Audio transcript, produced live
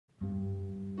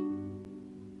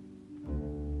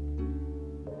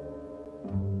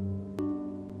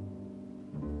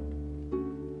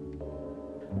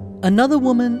Another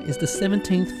Woman is the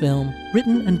 17th film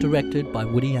written and directed by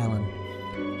Woody Allen.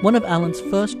 One of Allen's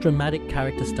first dramatic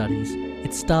character studies,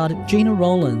 it starred Gena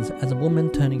Rowlands as a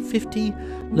woman turning 50,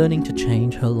 learning to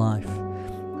change her life.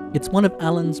 It's one of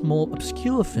Allen's more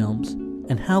obscure films,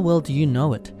 and how well do you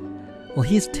know it? Well,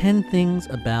 here's 10 things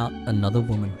about Another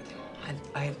Woman.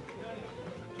 I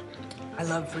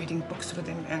love reading books with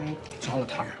him, and it's all up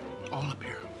here. All up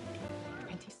here.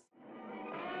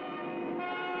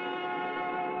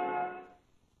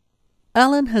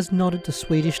 Allen has nodded to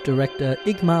Swedish director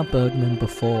Ingmar Bergman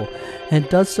before, and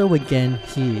does so again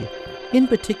here. In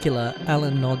particular,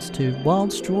 Allen nods to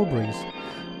Wild Strawberries,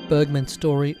 Bergman's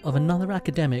story of another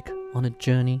academic on a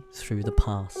journey through the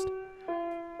past.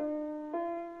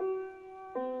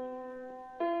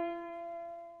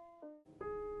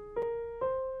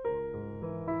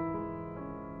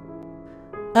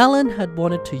 Allen had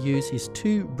wanted to use his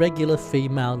two regular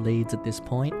female leads at this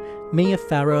point, Mia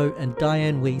Farrow and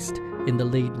Diane Wiest, in the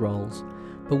lead roles,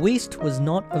 but Wiest was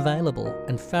not available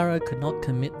and Farrow could not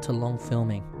commit to long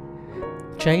filming.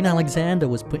 Jane Alexander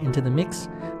was put into the mix,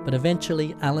 but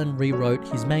eventually Allen rewrote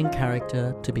his main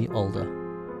character to be older.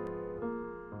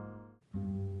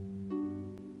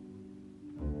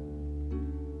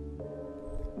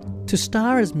 To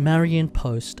star as Marion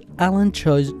Post, Allen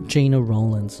chose Gena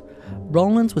Rowlands.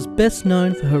 Rowlands was best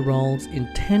known for her roles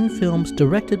in 10 films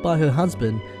directed by her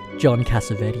husband, John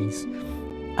Cassavetes.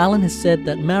 Allen has said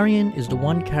that Marion is the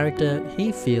one character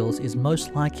he feels is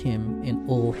most like him in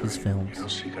all his films. You don't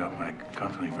seek out my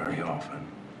company very often.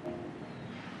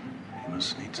 You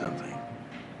must need something.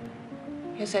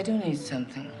 Yes, I do need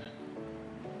something.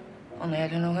 Only I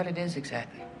don't know what it is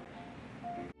exactly.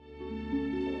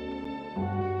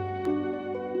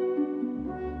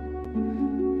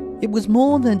 It was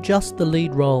more than just the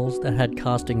lead roles that had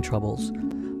casting troubles.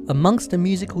 Amongst the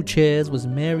musical chairs was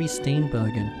Mary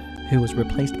Steenburgen, who was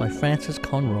replaced by Frances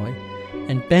Conroy,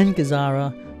 and Ben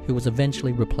Gazzara, who was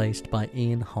eventually replaced by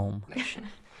Ian Holm.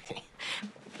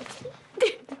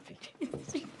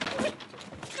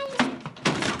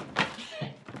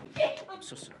 I'm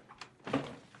so sorry.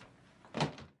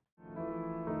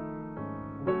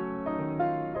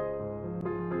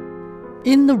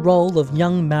 In the role of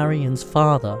young Marion's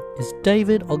father is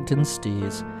David Ogden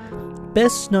Stiers.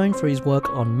 Best known for his work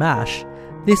on MASH,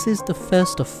 this is the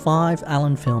first of 5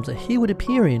 Allen films that he would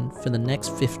appear in for the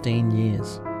next 15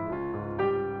 years.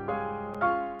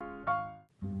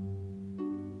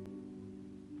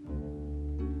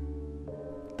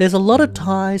 There's a lot of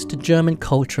ties to German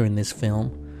culture in this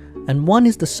film, and one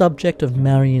is the subject of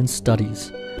Marion's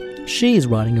studies. She is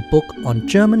writing a book on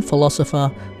German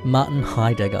philosopher Martin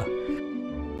Heidegger.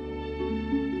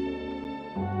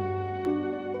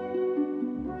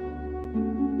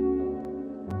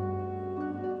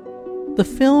 The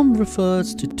film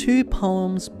refers to 2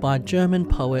 poems by German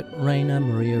poet Rainer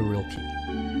Maria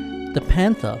Rilke. The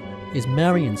Panther is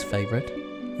Marion's favourite,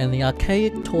 and the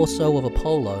archaic torso of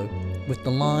Apollo, with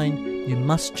the line, "You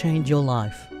must change your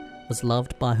life," was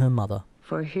loved by her mother.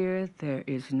 For here there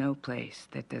is no place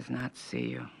that does not see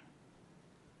you.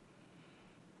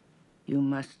 You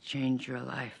must change your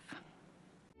life.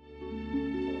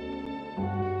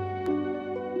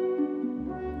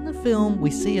 In the film,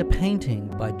 we see a painting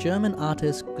by German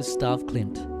artist Gustav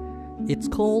Klimt. It's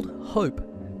called Hope,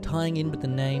 tying in with the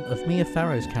name of Mia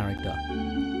Farrow's character.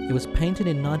 It was painted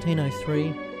in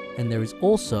 1903, and there is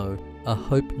also a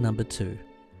Hope number 2.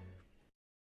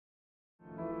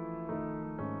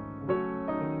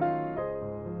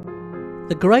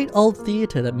 The great old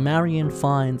theatre that Marion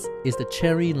finds is the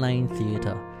Cherry Lane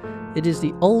Theatre. It is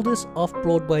the oldest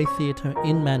off-Broadway theatre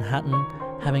in Manhattan,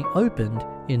 having opened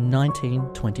in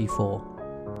 1924.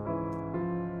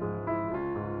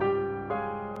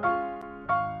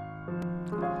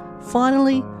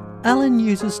 Finally, Allen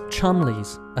uses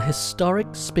Chumley's, a historic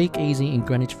speakeasy in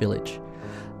Greenwich Village.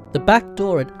 The back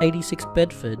door at 86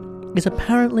 Bedford is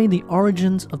apparently the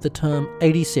origins of the term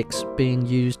 86 being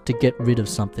used to get rid of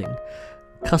something.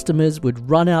 Customers would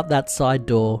run out that side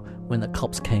door when the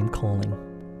cops came calling.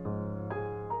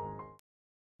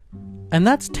 And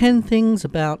that's 10 things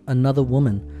about Another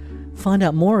Woman. Find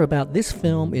out more about this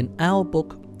film in our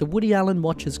book, The Woody Allen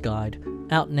Watcher's Guide,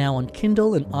 out now on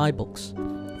Kindle and iBooks.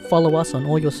 Follow us on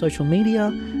all your social media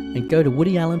and go to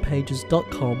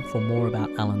woodyallenpages.com for more about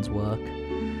Allen's work.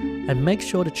 And make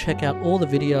sure to check out all the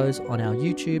videos on our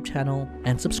YouTube channel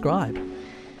and subscribe.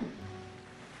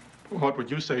 What would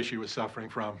you say she was suffering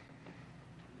from?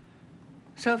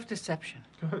 Self-deception.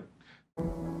 Good.